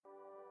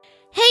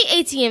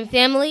Hey ATM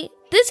family,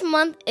 this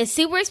month is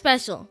super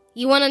special.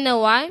 You want to know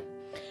why?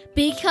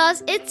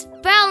 Because it's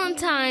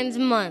Valentine's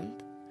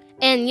month.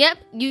 And yep,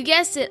 you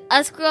guessed it,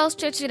 us girls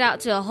stretch it out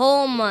to a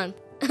whole month.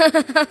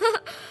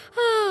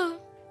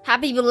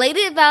 Happy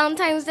belated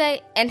Valentine's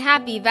Day and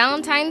happy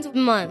Valentine's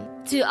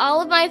month to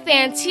all of my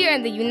fans here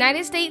in the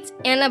United States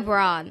and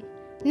abroad.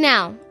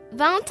 Now,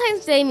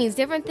 Valentine's Day means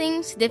different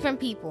things to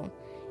different people.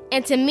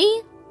 And to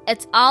me,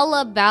 it's all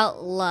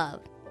about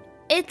love.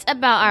 It's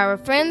about our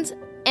friends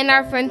and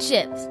our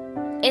friendships.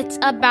 It's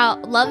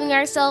about loving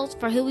ourselves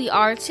for who we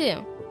are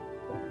too.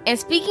 And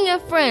speaking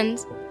of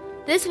friends,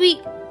 this week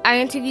I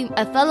interviewed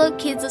a fellow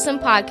Kids Listen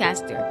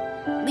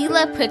podcaster,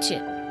 Leila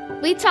Pritchett.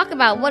 We talk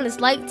about what it's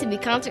like to be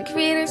content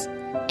creators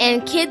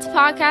and kids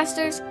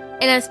podcasters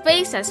in a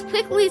space that's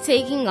quickly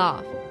taking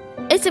off.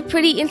 It's a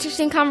pretty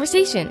interesting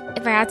conversation,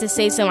 if I have to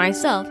say so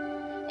myself,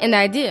 and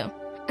I do.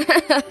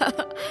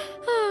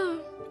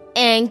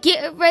 And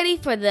get ready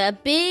for the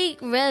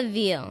big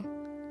reveal.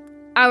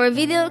 Our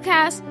video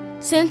cast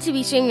soon to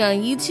be streaming on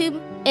YouTube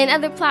and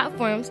other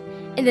platforms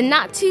in the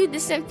not too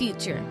distant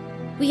future.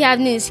 We have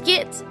new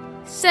skits,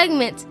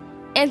 segments,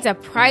 and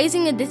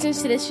surprising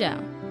additions to the show.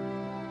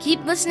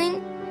 Keep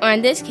listening, or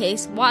in this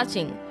case,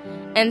 watching,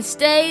 and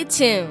stay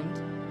tuned.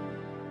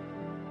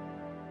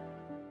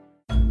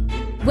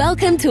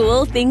 Welcome to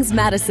All Things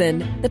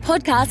Madison, the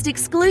podcast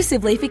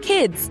exclusively for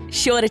kids,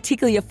 sure to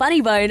tickle your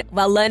funny bone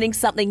while learning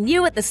something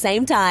new at the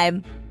same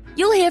time.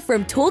 You'll hear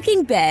from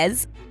talking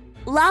bears,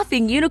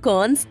 laughing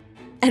unicorns,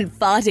 and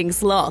farting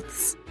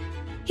sloths.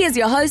 Here's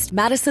your host,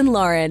 Madison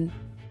Lauren.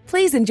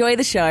 Please enjoy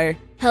the show.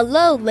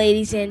 Hello,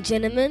 ladies and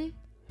gentlemen,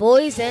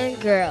 boys and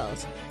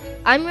girls.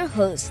 I'm your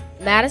host,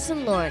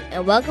 Madison Lauren,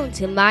 and welcome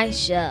to my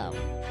show.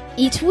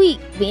 Each week,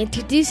 we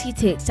introduce you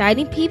to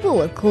exciting people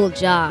with cool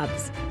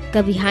jobs,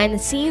 go behind the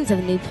scenes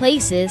of new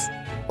places,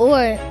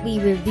 or we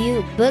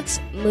review books,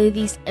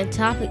 movies, and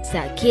topics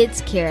that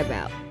kids care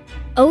about.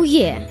 Oh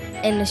yeah,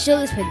 and the show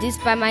is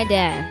produced by my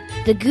dad,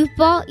 the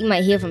goofball you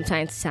might hear from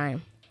time to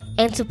time,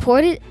 and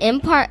supported in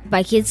part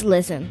by Kids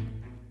Listen.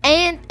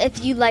 And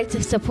if you'd like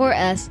to support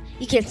us,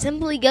 you can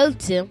simply go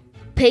to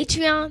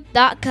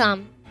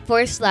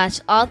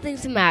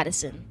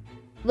patreon.com/allthingsmadison.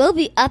 We'll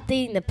be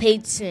updating the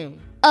page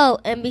soon. Oh,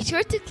 and be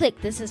sure to click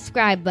the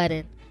subscribe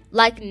button,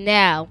 like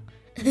now.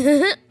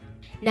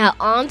 Now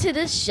on to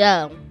the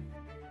show.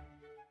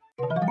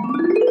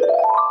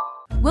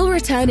 We'll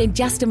return in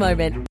just a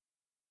moment.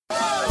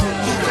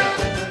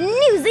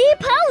 Newsy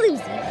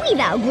Paloozy. We've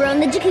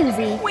outgrown the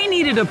jacuzzi. We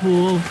needed a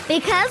pool.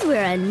 Because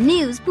we're a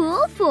news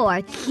pool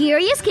for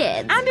curious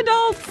kids. And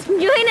adults.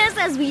 Join us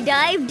as we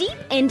dive deep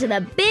into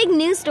the big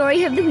news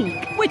story of the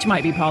week. Which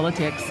might be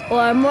politics.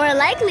 Or more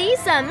likely,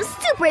 some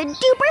super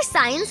duper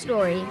science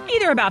story.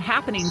 Either about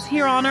happenings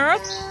here on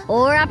Earth.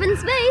 Or up in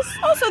space.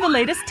 Also the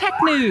latest tech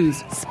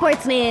news.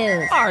 Sports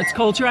news. Arts,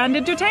 culture, and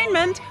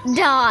entertainment.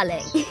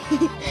 Darling.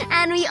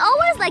 And we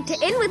always like to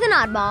end with an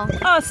oddball.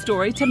 A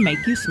story to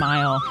make you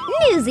smile.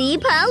 Newsy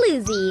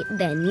Paloozy,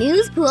 the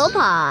News Pool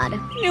Pod.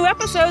 New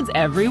episodes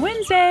every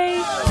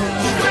Wednesday.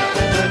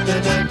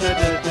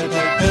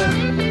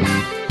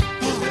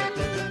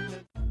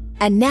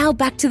 And now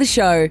back to the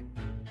show.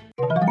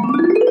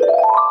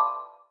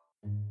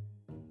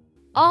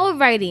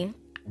 Alrighty,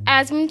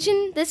 as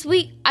mentioned, this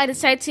week I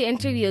decided to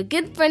interview a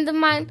good friend of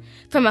mine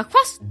from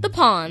across the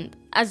pond,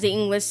 as the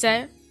English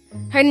say.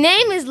 Her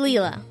name is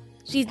Leila.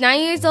 She's 9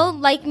 years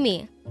old like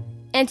me,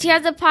 and she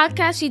has a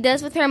podcast she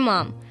does with her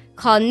mom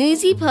called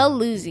Newsy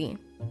Paloozy.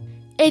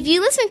 If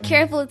you listen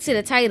carefully to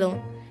the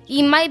title,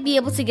 you might be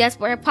able to guess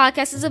what her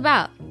podcast is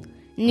about.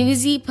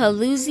 Newsy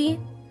Paloozy?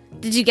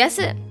 Did you guess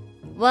it?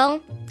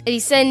 Well, if you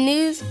said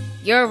news,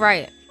 you're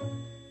right.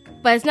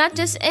 But it's not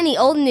just any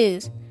old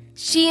news.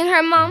 She and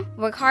her mom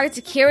work hard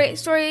to curate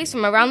stories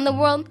from around the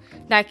world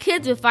that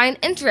kids will find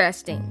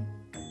interesting.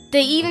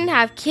 They even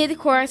have kid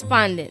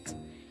correspondents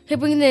who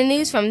bring the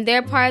news from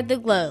their part of the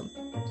globe.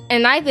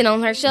 And I've been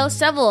on her show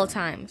several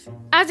times.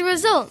 As a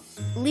result,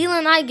 Leila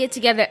and I get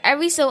together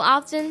every so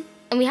often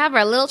and we have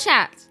our little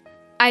chats.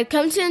 I've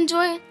come to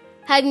enjoy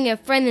having a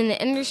friend in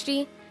the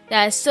industry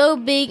that is so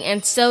big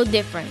and so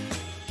different.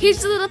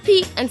 Here's a little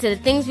peek into the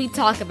things we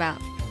talk about.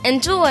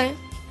 Enjoy!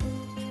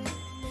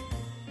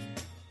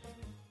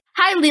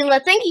 Hi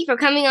Leila, thank you for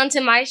coming onto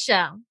my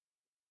show.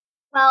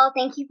 Well,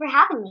 thank you for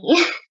having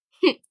me.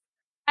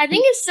 I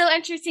think it's so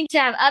interesting to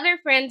have other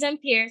friends and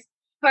peers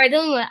who are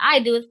doing what I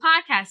do with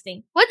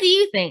podcasting. What do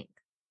you think?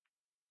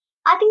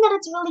 I think that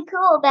it's really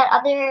cool that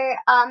other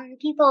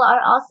people are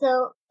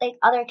also, like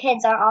other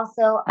kids are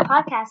also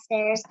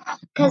podcasters,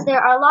 because there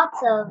are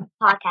lots of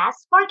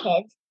podcasts for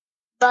kids,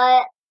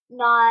 but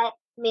not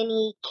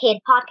many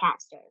kid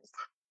podcasters.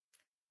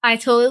 I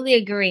totally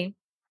agree.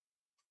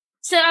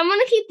 So I'm going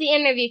to keep the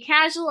interview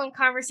casual and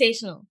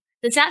conversational.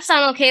 Does that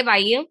sound okay by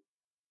you?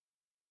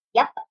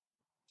 Yep.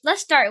 Let's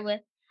start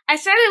with, I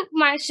started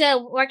my show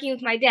working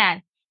with my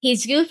dad.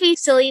 He's goofy,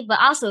 silly, but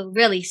also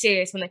really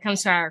serious when it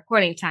comes to our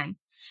recording time.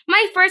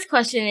 My first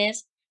question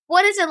is,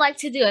 what is it like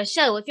to do a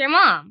show with your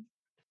mom?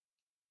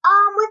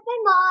 With my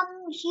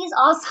mom, she's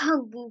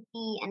also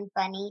goofy and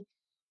funny.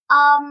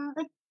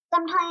 But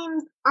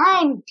sometimes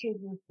I'm too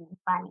goofy and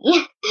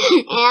funny.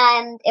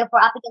 And if we're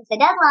up against a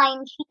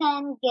deadline, she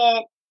can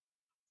get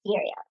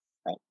serious.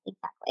 Like,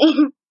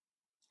 exactly.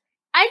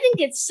 I think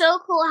it's so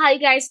cool how you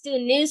guys do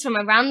news from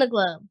around the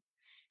globe.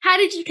 How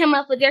did you come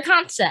up with your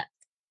concept?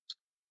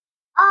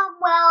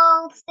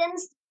 Well,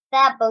 since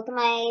that both of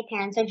my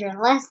parents are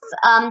journalists,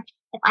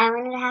 if I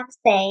wanted to have a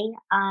say,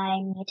 I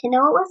need to know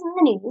what was in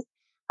the news.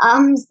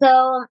 And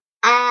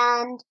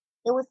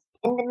it was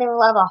in the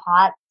middle of a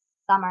hot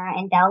summer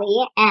in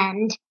Delhi,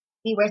 and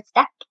we were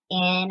stuck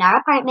in our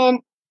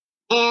apartment,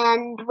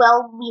 and,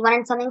 well, we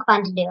wanted something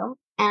fun to do,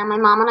 and my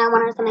mom and I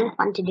wanted something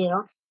fun to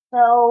do.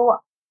 So,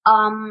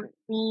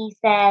 we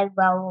said,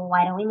 well,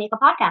 why don't we make a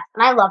podcast?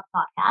 And I love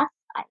podcasts.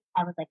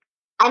 I was like,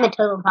 I'm a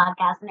total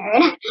podcast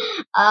nerd.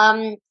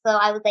 So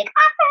I was like,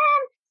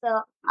 awesome.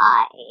 So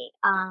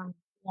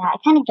yeah, I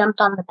kind of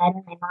jumped on the bed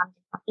and my mom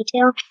didn't want me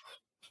to.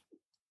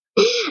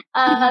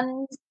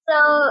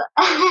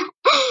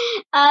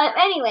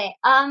 Anyway,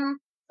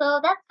 so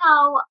that's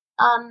how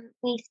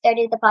we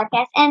started the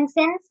podcast. And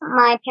since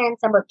my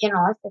parents are both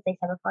journalists, as I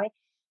said before,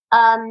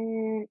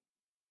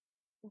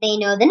 they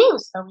know the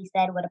news. So we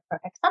said, what a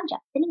perfect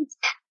subject, the news.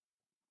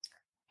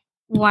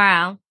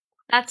 Wow,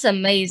 that's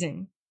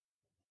amazing.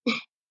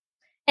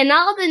 And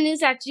all the news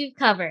that you've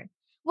covered,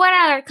 what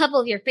are a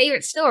couple of your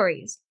favorite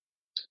stories?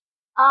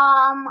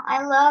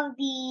 I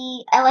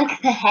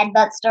like the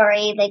headbutt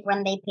story, like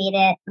when they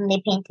painted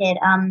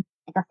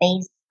like a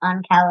face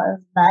on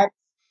cows' butts,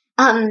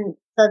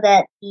 so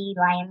that the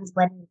lions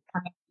wouldn't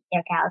come and eat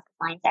their cows. Because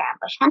lions are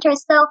ambush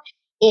hunters, so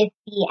if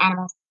the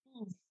animals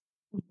sees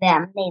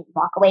them, they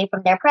walk away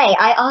from their prey.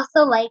 I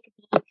also like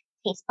the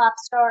Taste Pop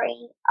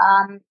story.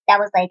 That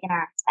was like in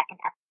our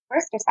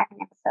first or second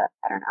episode.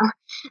 I don't know.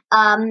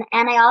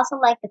 And I also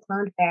like the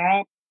cloned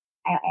ferret.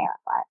 I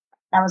thought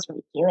that was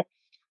really cute.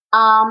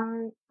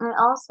 I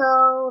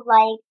also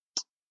like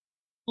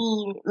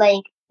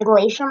the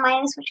glacier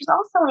mice, which is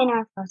also in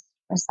our first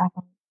or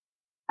second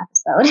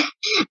episode.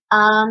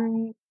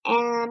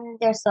 And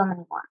there's so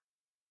many more.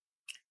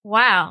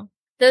 Wow,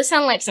 those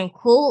sound like some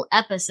cool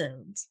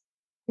episodes.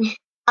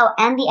 Oh,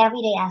 and the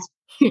everyday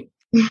aspect.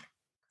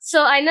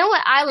 So I know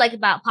what I like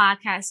about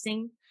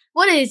podcasting.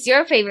 What is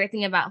your favorite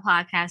thing about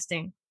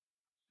podcasting?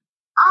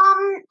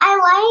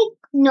 I like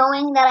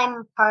knowing that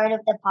I'm part of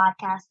the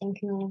podcasting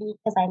community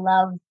because I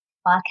love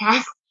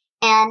podcasts.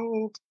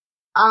 And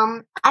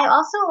I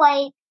also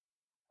like,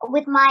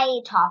 with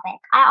my topic,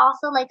 I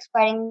also like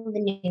spreading the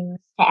news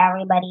to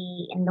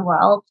everybody in the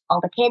world, all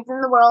the kids in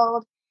the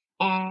world.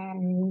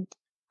 And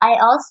I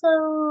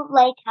also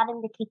like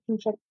having the kid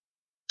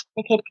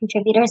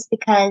contributors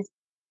because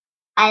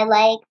I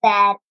like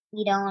that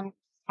we don't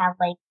have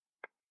like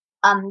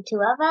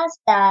two of us,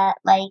 that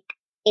like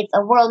it's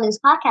a world news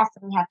podcast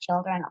and we have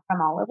children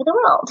from all over the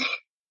world.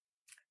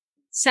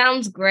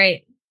 Sounds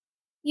great.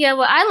 Yeah,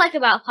 what I like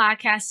about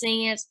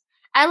podcasting is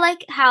I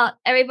like how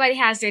everybody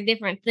has their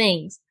different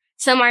things.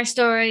 Some are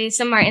stories,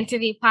 some are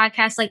interview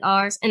podcasts like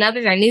ours, and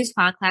others are news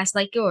podcasts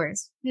like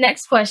yours.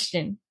 Next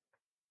question.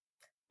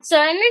 So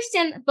I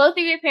understand that both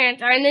of your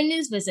parents are in the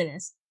news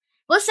business.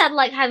 What's that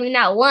like having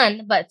not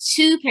one, but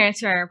two parents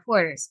who are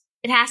reporters?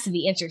 It has to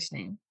be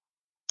interesting.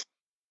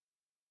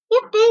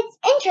 Yep, it's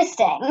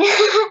interesting.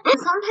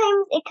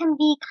 Sometimes it can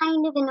be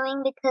kind of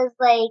annoying because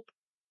like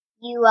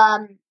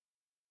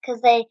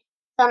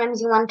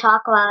sometimes you want to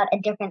talk about a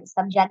different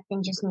subject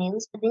than just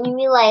news, but then you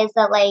realize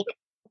that like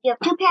if you have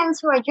two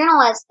parents who are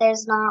journalists,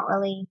 there's not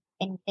really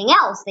anything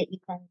else that you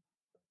can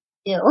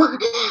do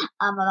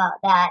about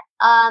that.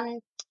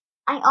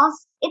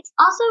 It's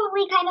also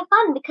really kind of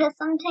fun because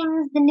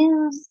sometimes the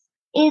news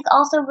is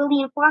also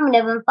really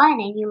informative and fun,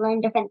 and you learn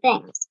different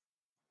things.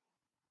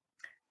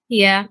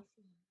 Yeah.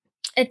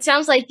 It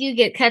sounds like you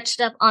get catched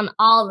up on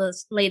all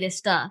this latest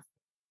stuff.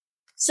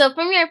 So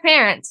from your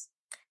parents,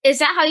 is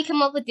that how you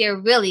come up with your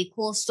really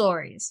cool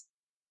stories?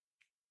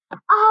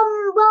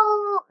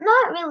 Well,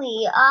 not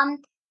really.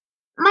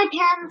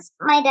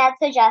 My dad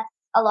suggests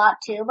a lot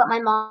too, but my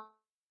mom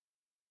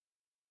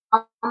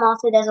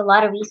also does a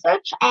lot of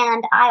research,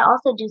 and I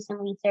also do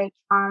some research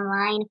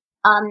online.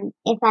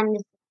 If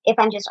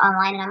I'm just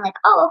online and I'm like,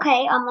 oh,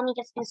 okay, let me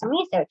just do some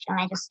research, and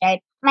I just start.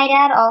 My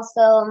dad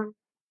also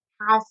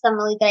has some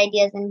really good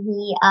ideas, and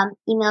he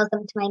emails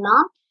them to my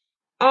mom,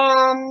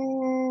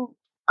 and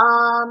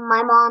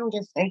my mom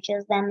just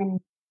searches them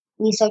and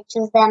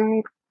researches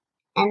them,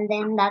 and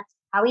then that's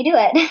how we do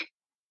it.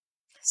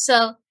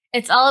 So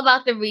it's all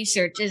about the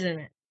research, isn't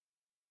it?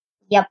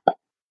 Yep.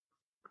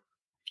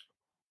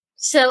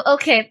 So,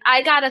 okay,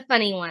 I got a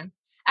funny one.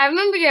 I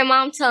remember your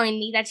mom telling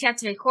me that you have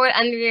to record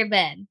under your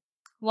bed.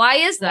 Why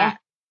is that?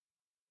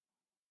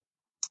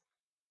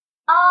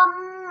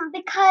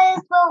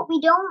 Because, well,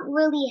 we don't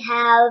really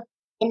have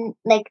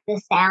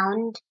the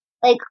sound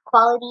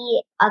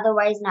quality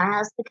otherwise in our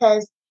house,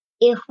 because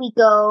if we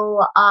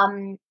go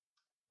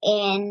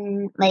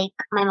in like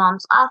my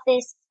mom's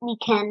office,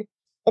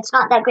 it's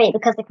not that great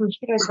because the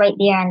computer's right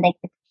there and like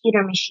the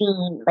computer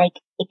machine. Like,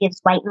 it gives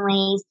white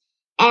noise.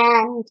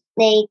 And,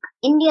 like,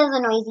 India's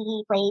a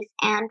noisy place,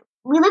 and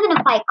we live in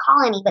a quiet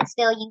colony, but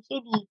still you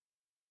hear the,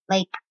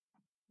 like,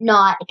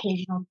 not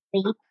occasional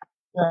beep.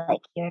 You,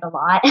 like, hear it a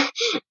lot.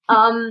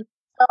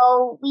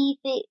 So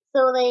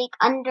like,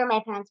 under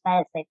my parents'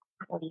 bed, it's, like,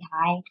 really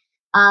high.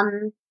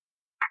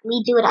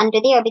 We do it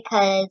under there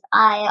because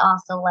I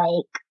also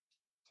like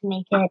to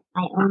make it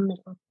my own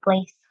little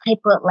place. I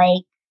put,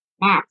 like,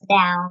 mats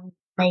down,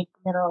 like,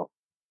 little,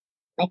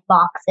 like,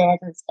 boxes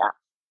and stuff.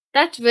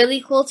 That's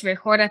really cool to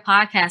record a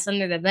podcast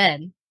under the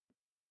bed.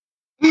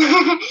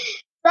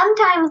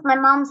 Sometimes my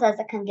mom says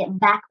it can get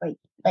backbreaking,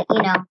 but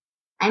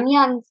I'm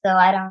young, so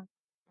I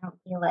don't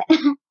feel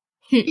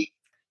it.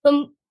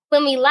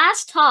 When we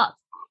last talked,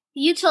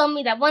 you told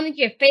me that one of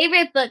your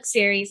favorite book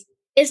series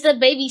is The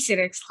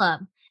Babysitter's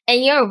Club.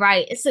 And you're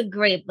right, it's a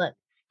great book.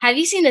 Have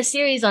you seen the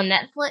series on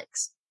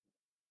Netflix?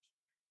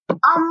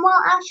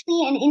 Well,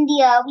 actually, in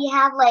India, we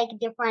have, like,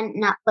 different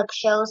Netflix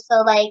shows.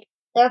 So, like,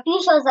 there are a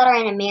few shows that are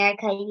in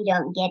America you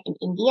don't get in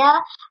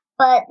India.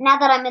 But now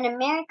that I'm in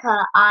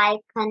America, I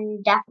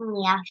can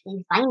definitely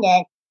actually find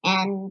it.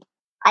 And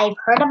I've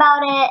heard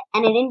about it.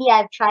 And in India,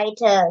 I've tried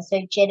to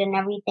search it and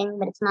everything,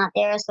 but it's not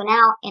there. So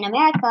now in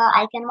America,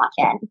 I can watch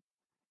it.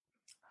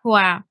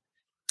 Wow.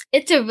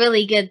 It's a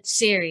really good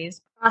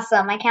series.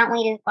 Awesome. I can't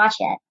wait to watch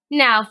it.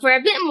 Now, for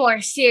a bit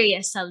more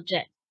serious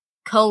subject,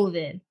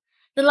 COVID.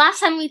 The last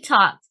time we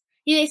talked,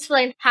 you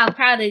explained how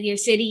crowded your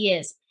city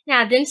is and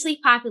how densely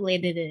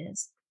populated it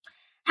is.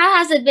 How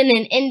has it been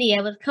in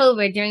India with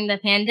COVID during the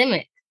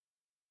pandemic?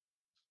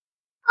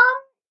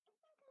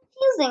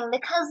 Confusing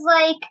because,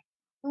 like,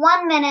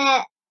 1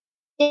 minute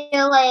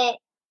there's, like,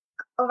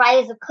 a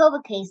rise of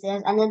COVID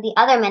cases, and then the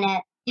other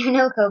minute there are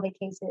no COVID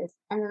cases,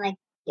 and then, like,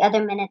 the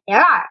other minute there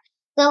are.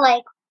 So,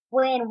 like,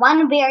 when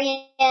one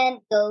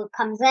variant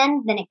comes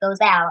in, then it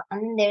goes out,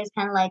 and then there's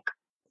kind of like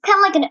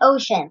an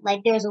ocean.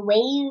 Like, there's a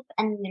wave,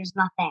 and then there's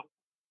nothing,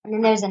 and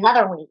then there's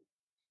another wave.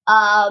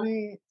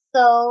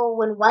 So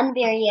when one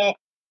variant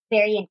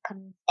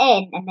comes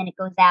in, and then it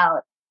goes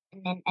out,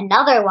 and then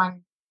another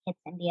one hits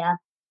India,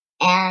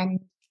 and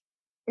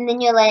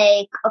then you're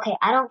like, okay,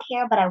 I don't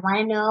care, but I want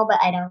to know, but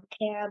I don't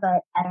care,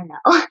 but I don't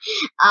know.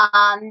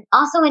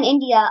 Also in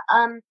India,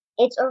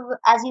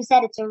 as you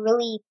said, it's a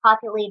really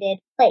populated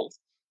place.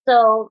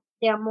 So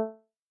there are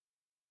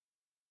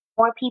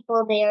more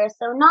people there.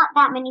 So not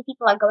that many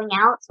people are going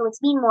out. So it's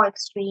being more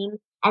extreme,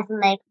 as in,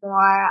 like,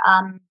 more,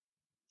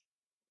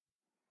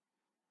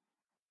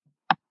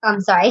 I'm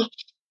sorry.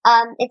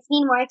 It's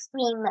been more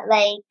extreme.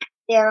 Like,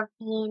 there have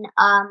been,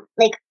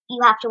 like,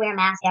 you have to wear a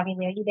mask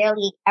everywhere. You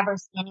barely ever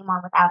see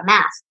anyone without a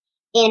mask.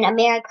 In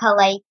America,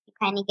 like, you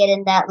kind of get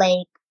in that,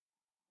 like,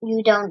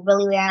 you don't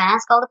really wear a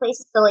mask all the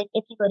places. So, like,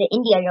 if you go to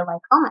India, you're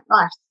like, oh my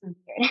gosh, this is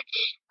weird.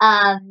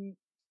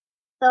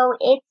 So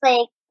it's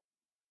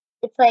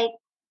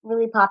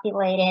really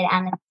populated,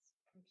 and it's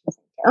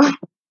confusing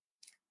too.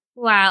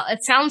 Wow,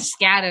 it sounds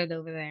scattered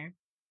over there.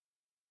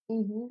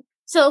 Mm-hmm.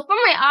 So for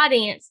my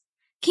audience,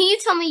 can you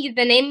tell me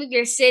the name of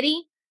your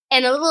city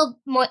and a little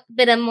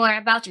bit more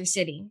about your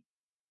city?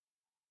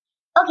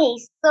 Okay,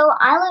 so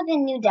I live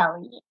in New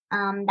Delhi.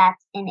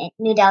 That's in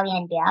New Delhi,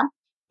 India,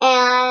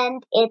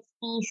 and it's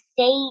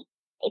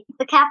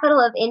the capital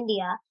of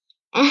India,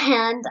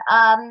 and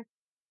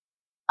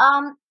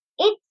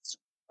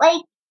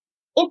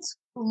it's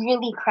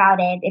really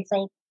crowded. It's,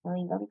 like,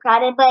 really, really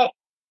crowded, but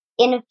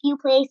in a few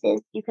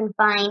places you can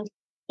find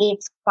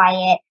it's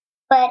quiet.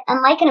 But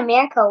unlike in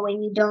America,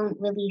 when you don't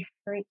really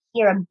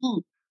hear a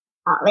beep,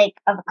 like,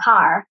 of a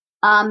car,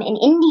 in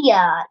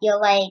India,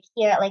 you'll, like,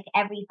 hear it, like,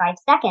 every 5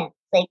 seconds.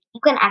 Like,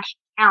 you can actually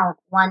count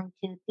 1,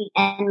 2, 3,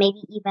 and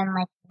maybe even,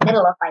 like, the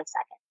middle of 5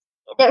 seconds.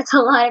 There's a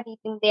lot of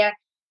beeping there,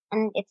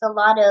 and it's a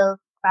lot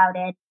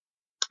crowded.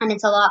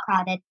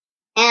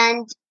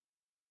 And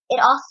it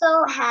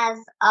also has,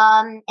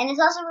 and it's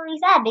also really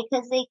sad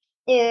because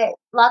there are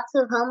lots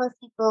of homeless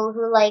people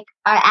who, like,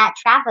 are at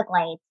traffic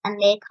lights, and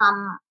they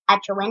come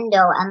at your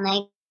window, and,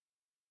 like,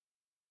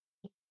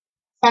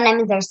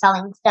 sometimes they're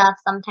selling stuff,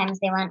 sometimes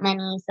they want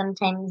money,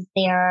 sometimes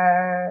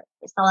they're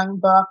selling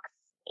books.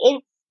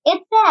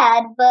 It's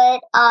sad,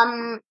 but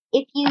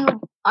if you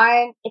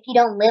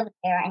don't live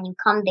there and you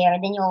come there,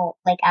 then you'll,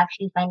 like,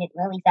 actually find it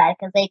really sad.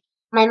 Because, like,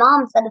 my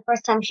mom said the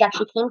first time she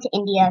actually came to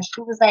India,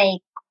 she was,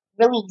 like,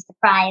 really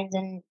surprised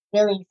and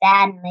really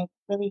sad and, like,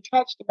 really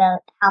touched about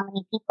how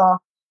many people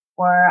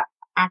were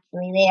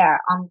actually there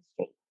on the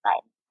street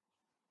side.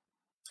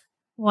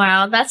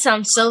 Wow, that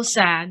sounds so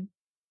sad.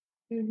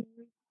 Mm-hmm.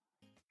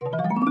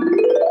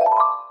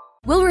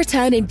 We'll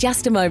return in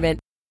just a moment.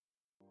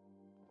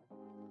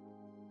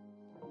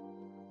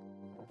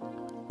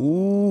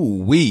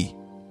 Ooh-wee.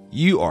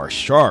 You are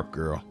sharp,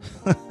 girl.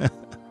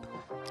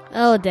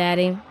 Oh,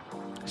 Daddy.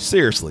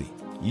 Seriously,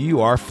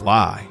 you are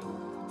fly.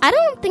 I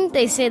don't think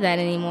they say that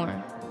anymore.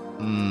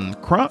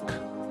 Crunk?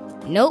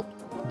 Nope.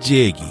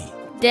 Jiggy?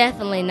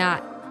 Definitely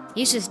not.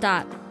 You should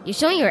stop. You're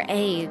showing your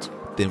age.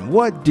 Then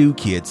what do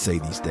kids say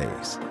these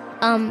days?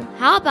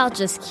 How about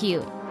just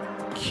cute?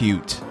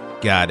 Cute.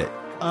 Got it.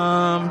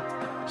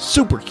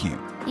 Super cute.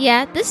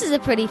 Yeah, this is a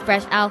pretty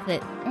fresh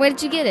outfit. Where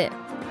did you get it?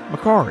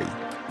 Macari.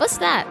 What's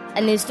that?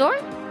 A new store?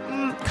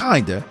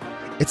 Kinda.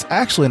 It's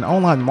actually an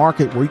online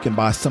market where you can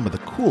buy some of the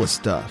coolest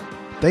stuff.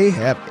 They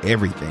have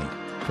everything,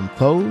 from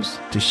clothes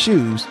to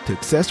shoes to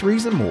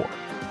accessories and more.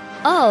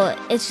 Oh,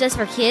 it's just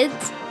for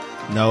kids?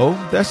 No,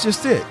 that's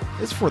just it.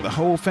 It's for the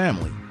whole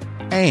family.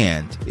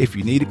 And if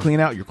you need to clean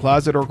out your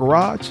closet or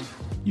garage,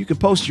 you can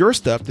post your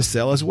stuff to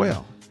sell as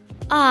well.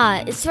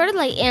 Ah, it's sort of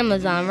like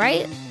Amazon,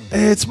 right?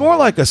 It's more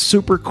like a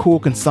super cool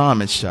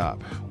consignment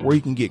shop where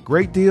you can get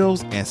great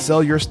deals and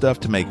sell your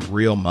stuff to make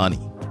real money.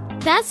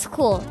 That's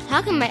cool.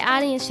 How can my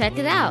audience check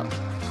it out?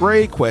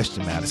 Great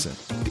question, Madison.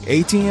 The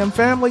ATM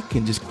family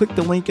can just click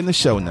the link in the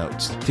show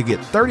notes to get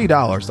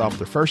 $30 off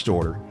their first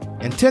order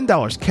and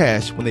 $10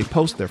 cash when they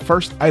post their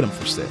first item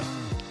for sale.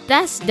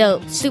 That's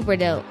dope. Super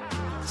dope.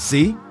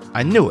 See?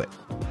 I knew it.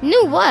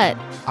 Knew what?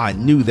 I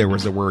knew there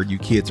was a word you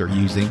kids are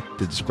using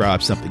to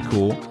describe something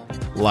cool,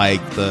 like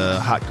the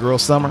hot girl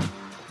summer.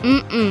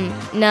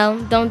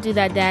 No, don't do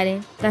that,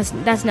 Daddy.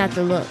 That's not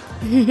the look.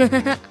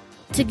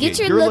 To get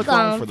your look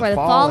on for the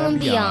fall and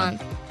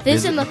beyond,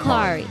 visit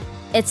Macari.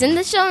 It's in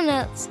the show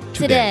notes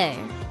today.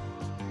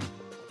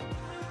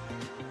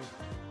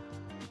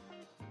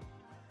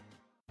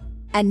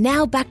 And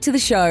now back to the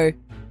show.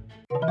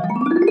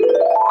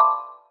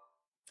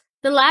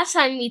 The last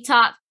time we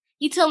talked,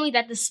 you told me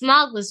that the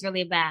smog was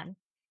really bad.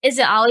 Is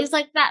it always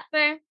like that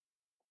there?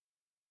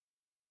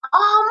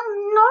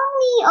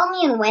 Normally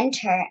only in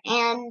winter,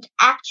 and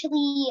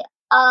actually,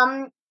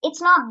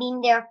 it's not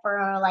been there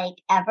for like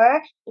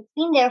ever. It's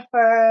been there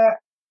for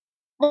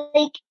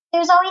like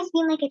there's always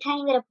been like a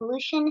tiny bit of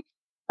pollution,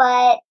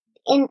 but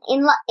in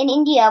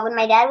India, when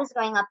my dad was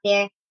growing up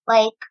there,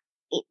 like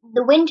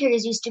the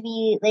winters used to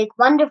be like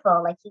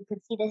wonderful. Like you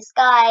could see the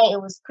sky;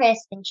 it was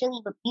crisp and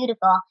chilly but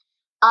beautiful.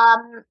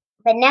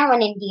 But now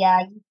in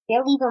India, you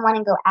barely even want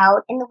to go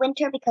out in the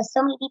winter because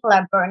so many people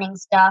are burning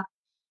stuff.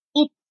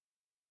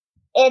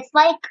 It's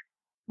like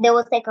there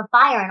was like a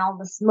fire and all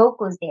the smoke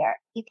was there.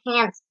 You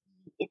can't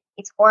see.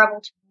 It's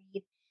horrible to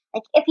breathe.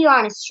 Like if you're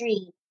on a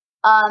street,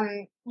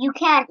 you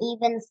can't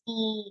even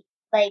see.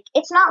 Like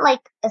it's not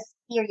like a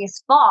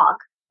serious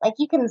fog. Like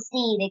you can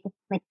see like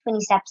 20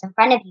 steps in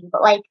front of you,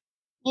 but like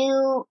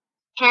you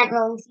can't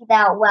really see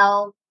that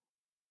well.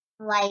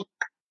 Like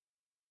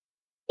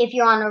if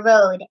you're on a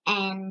road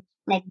and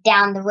like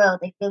down the road,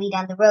 like really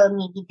down the road,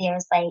 maybe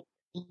there's like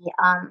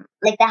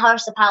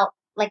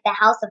the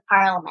House of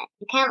Parliament.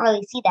 You can't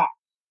really see that.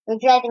 You're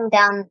driving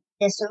down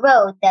this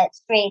road that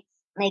straight,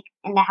 like,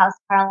 in the House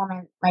of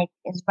Parliament, like,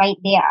 is right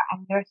there,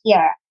 and you're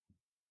here.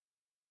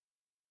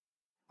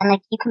 And,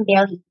 like, you can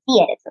barely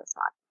see it. It's so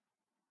small.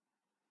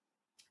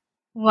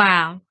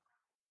 Wow.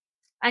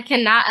 I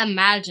cannot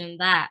imagine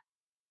that.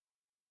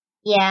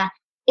 Yeah.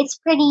 It's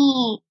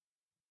pretty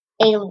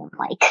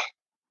alien-like.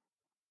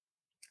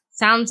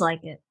 Sounds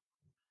like it.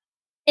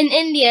 In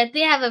India,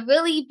 they have a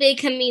really big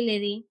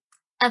community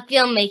of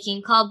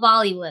filmmaking called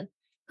Bollywood.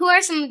 Who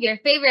are some of your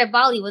favorite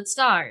Bollywood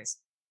stars?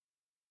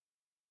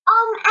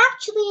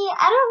 Actually,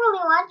 I don't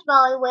really watch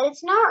Bollywood.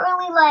 It's not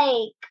really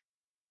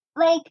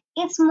like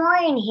it's more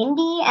in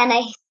Hindi, and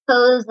I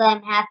suppose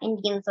I'm half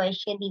Indian, so I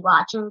should be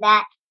watching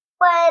that.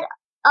 But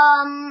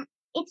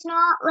it's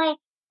not like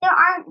there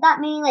aren't that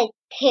many like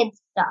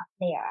kids stuff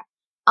there.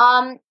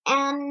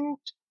 And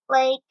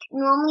like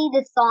normally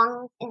the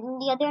songs in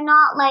India, they're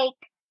not like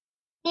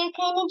they're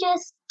kind of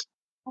just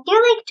they're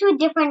like to a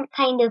different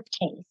kind of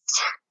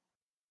taste.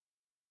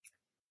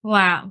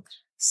 Wow.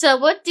 So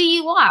what do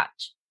you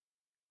watch?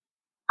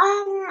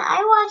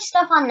 I watch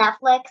stuff on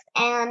Netflix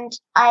and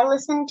I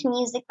listen to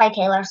music by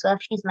Taylor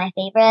Swift. She's my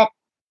favorite.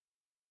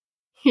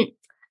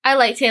 I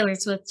like Taylor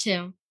Swift too.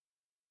 In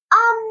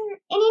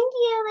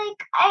India,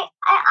 like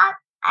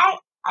I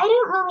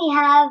don't really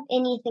have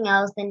anything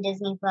else than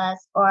Disney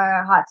Plus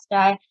or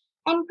Hotstar.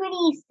 I'm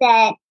pretty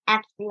set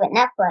actually with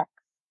Netflix.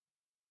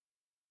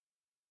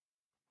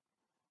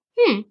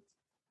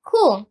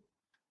 Cool.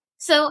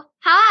 So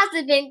how has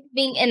it been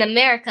being in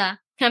America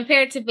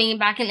compared to being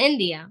back in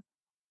India?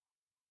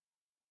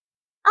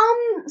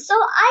 So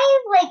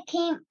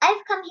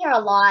I've come here a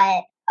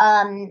lot,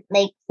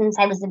 like since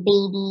I was a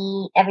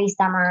baby, every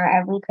summer,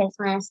 every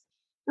Christmas,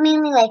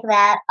 mainly like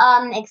that,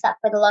 except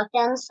for the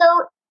lockdown. So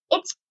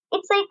it's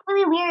like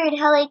really weird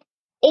how like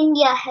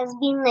India has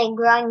been like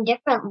growing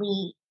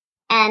differently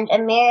and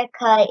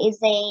America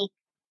is like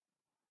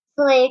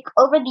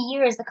over the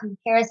years, the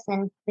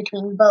comparison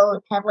between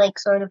both have like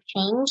sort of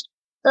changed.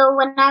 So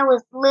when I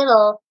was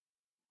little,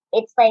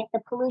 it's like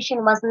the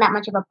pollution wasn't that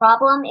much of a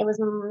problem. It was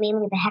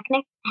mainly the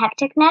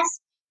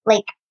hecticness.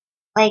 Like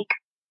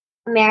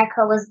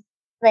America was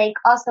like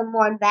also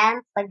more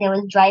advanced. Like there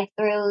was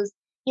drive-throughs.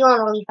 You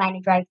won't really find a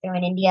drive-through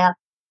in India.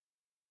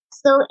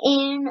 So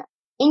in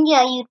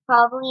India, you'd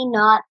probably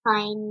not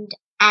find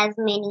as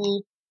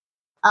many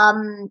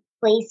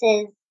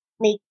places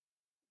like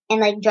and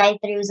like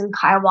drive-throughs and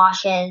car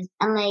washes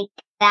and like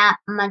that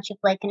much of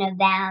like an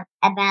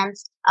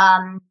advanced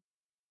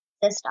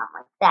system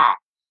like that.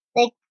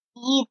 Like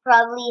you'd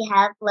probably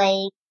have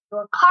like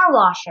your car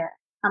washer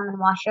come and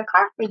wash your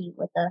car for you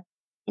with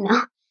you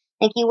know,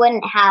 like you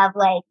wouldn't have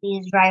like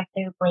these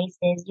drive-through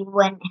places. You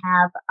wouldn't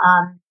have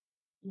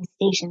these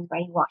stations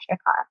where you wash your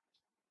car.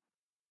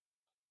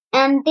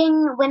 And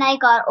then when I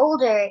got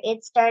older,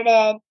 it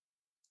started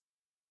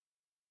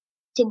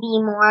to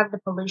be more of the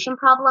pollution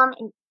problem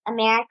in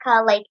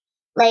America. Like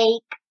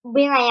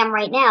where I am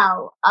right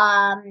now,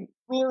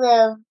 we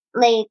live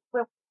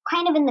we're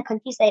kind of in the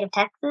countryside of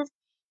Texas,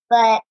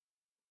 but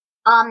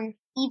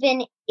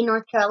even in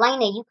North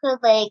Carolina, you could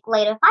like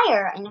light a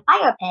fire in a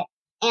fire pit,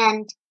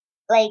 and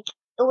like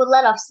it would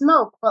let off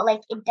smoke, but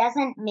like it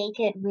doesn't make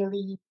it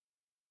really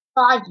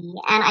foggy.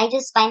 And I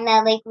just find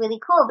that like really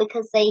cool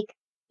because like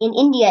in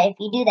India, if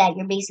you do that,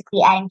 you're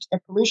basically adding to the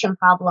pollution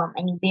problem,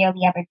 and you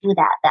barely ever do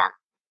that then.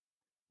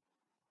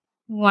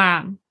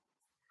 Wow.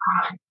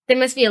 There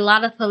must be a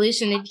lot of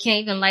pollution if you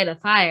can't even light a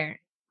fire.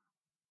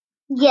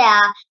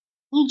 Yeah,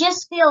 you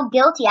just feel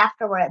guilty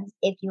afterwards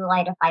if you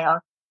light a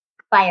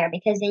fire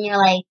because then you're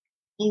like,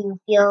 you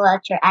feel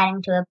that you're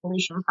adding to a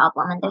pollution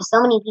problem. And there's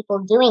so many people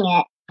doing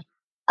it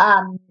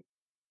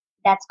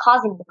that's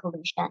causing the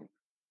pollution.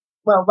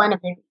 Well, one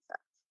of the reasons.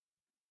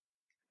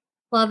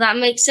 Well, that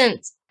makes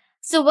sense.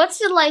 So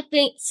what's it like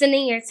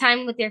spending your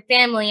time with your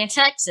family in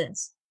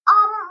Texas?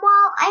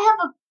 Well, I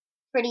have a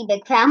pretty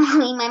big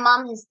family. My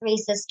mom has 3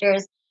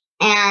 sisters,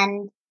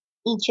 and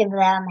each of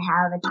them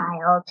have a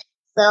child.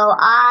 So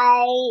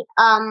I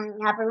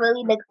have a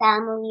really big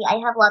family. I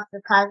have lots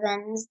of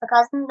cousins. The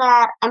cousin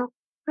that I'm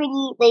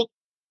pretty like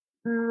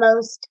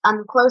most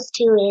close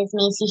to is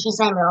Macy. She's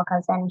my little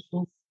cousin.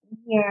 She's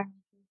here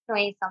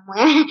away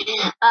somewhere.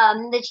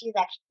 That she's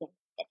actually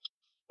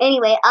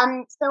anyway.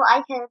 So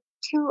I have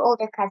 2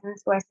 older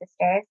cousins who are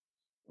sisters.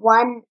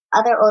 One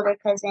other older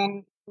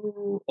cousin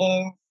who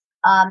is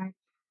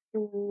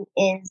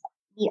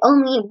the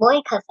only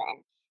boy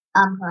cousin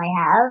who I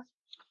have.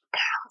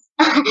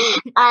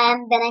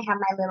 And then I have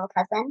my little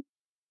cousin.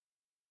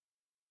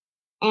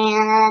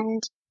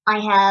 And I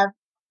have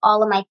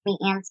all of my 3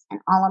 aunts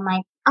and all of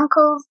my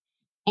uncles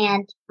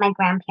and my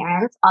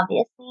grandparents,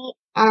 obviously.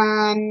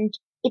 And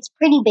it's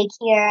pretty big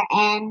here.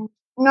 And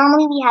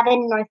normally we have it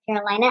in North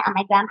Carolina at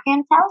my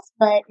grandparents' house,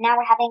 but now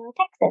we're having it in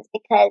Texas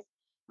because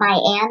my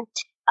aunt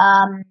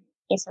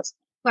is so small.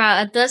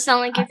 Wow, it does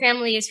sound like your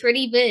family is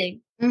pretty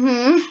big.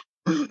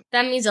 Mm-hmm.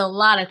 That means a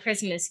lot of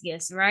Christmas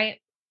gifts, right?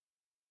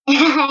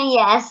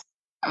 Yes.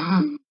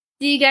 Do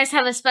you guys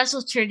have a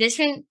special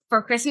tradition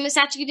for Christmas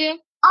that you do?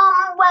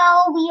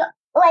 Well, we,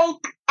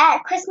 like,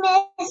 at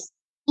Christmas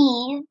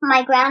Eve,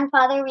 my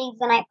grandfather reads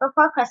the night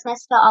before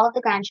Christmas to all of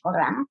the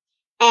grandchildren.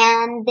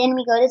 And then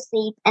we go to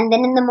sleep, and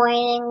then in the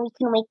morning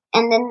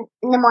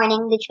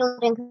the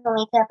children can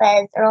wake up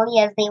as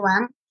early as they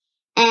want.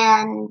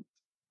 And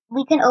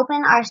we can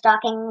open our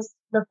stockings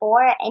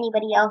before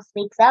anybody else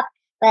wakes up,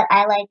 but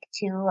I like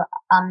to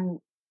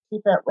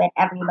keep it with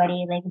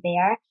everybody like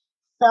there.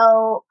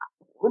 So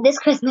this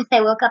Christmas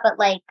I woke up at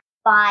like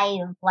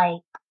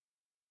 5:50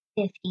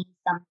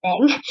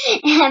 something,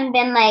 and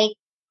then like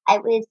I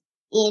was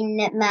in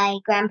my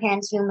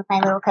grandparents' room with my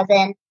little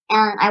cousin,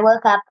 and I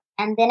woke up,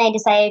 and then I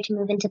decided to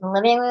move into the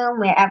living room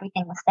where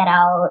everything was set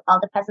out. All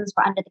the presents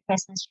were under the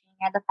Christmas tree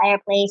near the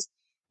fireplace.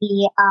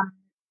 The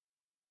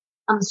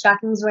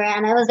stockings were,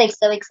 and I was like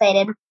so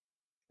excited,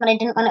 but I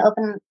didn't want to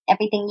open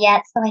everything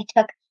yet, so I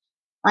took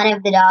one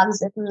of the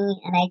dogs with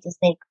me, and I just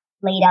like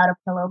laid out a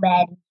pillow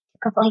bed,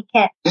 took a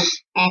blanket,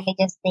 and I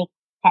just like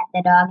pet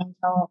the dog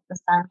until the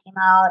sun came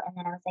out, and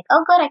then I was like,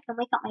 oh good, I can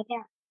wake up my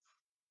parents.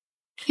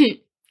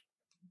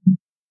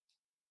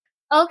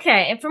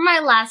 Okay, and for my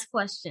last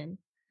question,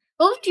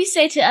 what would you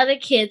say to other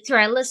kids who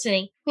are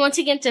listening who want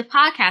to get into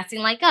podcasting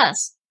like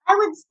us? I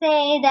would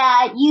say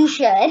that you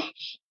should.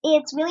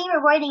 It's really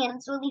rewarding and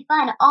it's really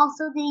fun.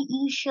 Also, that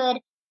you should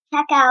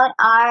check out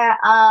our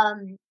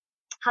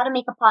how to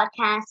make a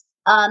podcast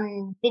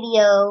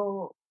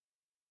video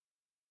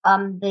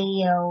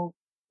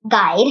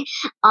guide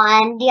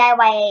on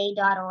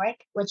DIYA.org,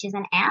 which is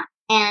an app.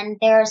 And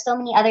there are so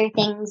many other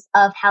things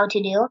of how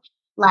to do,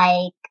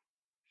 like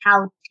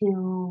how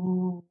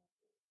to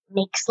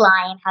make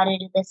slime, how to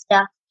do this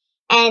stuff.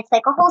 And it's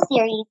like a whole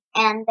series,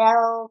 and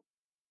that'll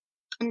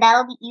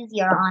be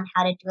easier on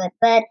how to do it.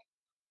 But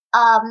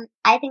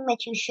I think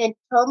that you should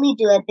totally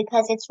do it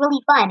because it's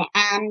really fun,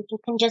 and you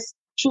can just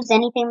choose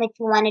anything that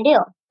you want to do.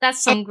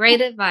 That's some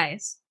great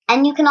advice.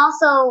 And you can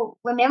also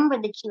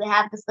remember that you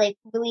have this like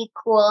really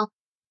cool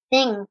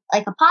thing,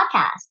 like a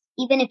podcast.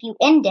 Even if you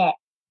end it,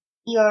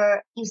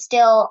 you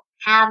still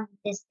have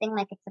this thing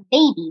like it's a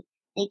baby.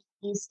 Like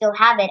you still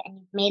have it, and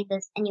you've made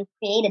this, and you've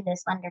created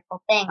this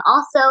wonderful thing.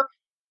 Also,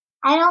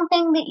 I don't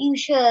think that you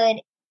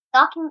should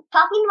talking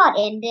about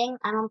ending.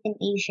 I don't think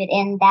that you should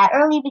end that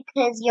early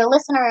because your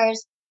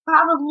listeners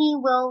probably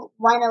will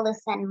want to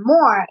listen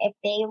more if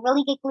they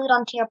really get glued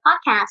onto your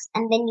podcast,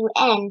 and then you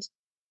end.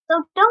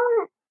 So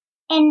don't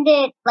end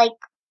it like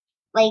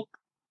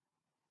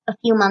a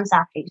few months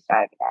after you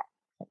started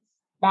it.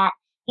 That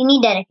you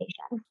need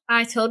dedication.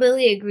 I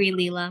totally agree,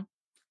 Leela.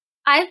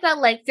 I've got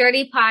like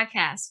 30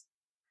 podcasts,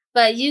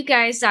 but you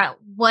guys are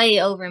way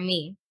over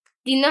me.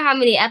 Do you know how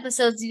many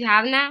episodes you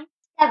have now?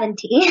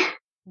 70.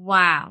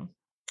 Wow.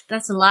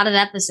 That's a lot of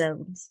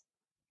episodes.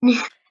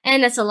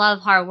 And that's a lot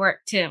of hard work,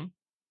 too.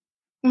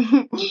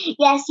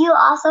 Yes, you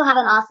also have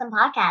an awesome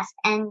podcast,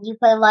 and you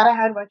put a lot of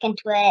hard work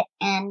into it,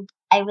 and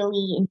I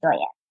really enjoy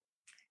it.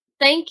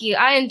 Thank you.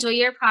 I enjoy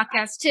your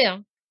podcast,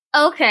 too.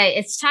 Okay,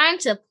 it's time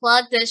to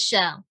plug this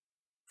show.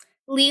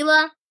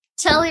 Leela,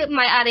 tell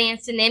my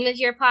audience the name of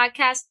your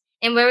podcast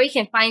and where we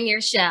can find your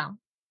show.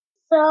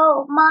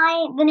 So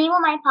the name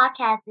of my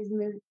podcast is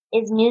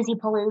Newsy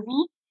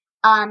Paloozy,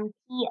 Polloozi,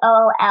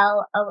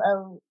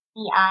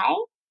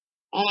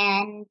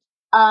 and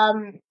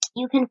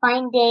you can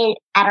find it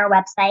at our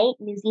website,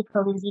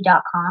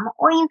 newsypaloozy.com,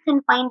 or you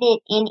can find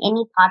it in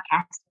any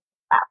podcast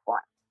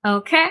platform.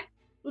 Okay.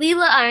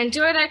 Leela, I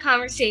enjoyed our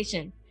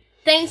conversation.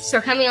 Thanks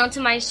for coming on to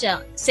my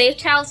show. Safe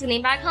travels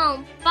getting back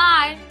home.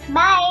 Bye.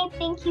 Bye.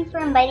 Thank you for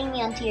inviting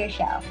me onto your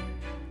show.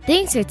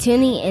 Thanks for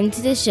tuning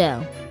into the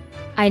show.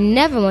 I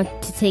never want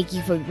to take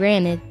you for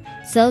granted,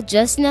 so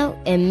just know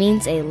it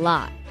means a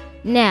lot.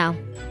 Now,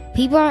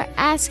 people are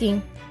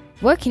asking,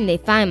 where can they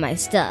find my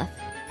stuff?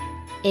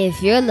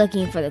 If you're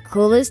looking for the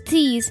coolest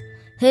tees,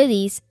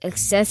 hoodies,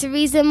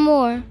 accessories, and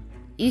more,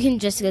 you can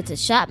just go to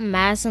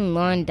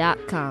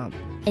shopmadisonlauren.com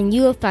and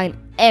you will find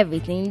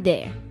everything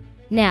there.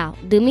 Now,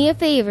 do me a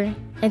favor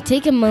and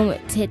take a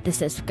moment to hit the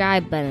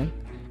subscribe button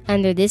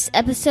under this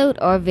episode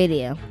or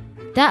video.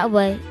 That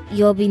way,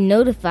 you'll be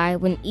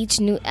notified when each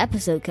new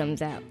episode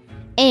comes out.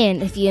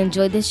 And if you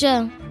enjoyed the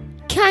show,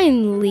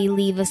 kindly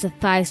leave us a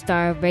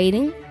 5-star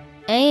rating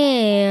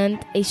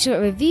and a short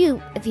review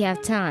if you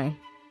have time.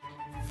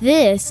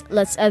 This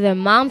lets other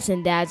moms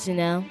and dads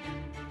know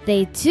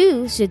they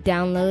too should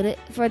download it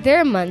for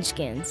their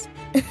munchkins.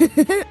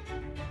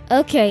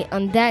 Okay,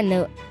 on that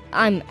note,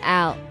 I'm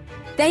out.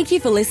 Thank you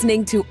for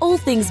listening to All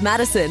Things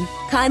Madison.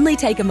 Kindly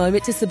take a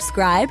moment to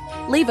subscribe,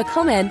 leave a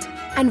comment,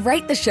 and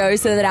rate the show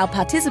so that our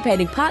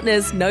participating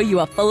partners know you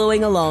are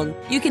following along.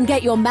 You can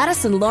get your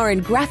Madison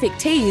Lauren graphic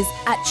tees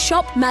at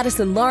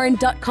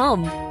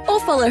shopmadisonlauren.com or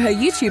follow her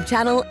YouTube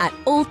channel at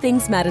All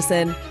Things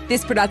Madison.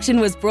 This production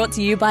was brought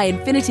to you by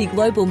Infinity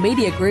Global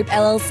Media Group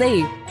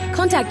LLC.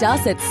 Contact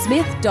us at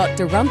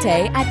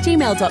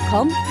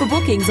smith.durante@gmail.com for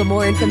bookings or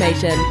more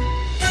information.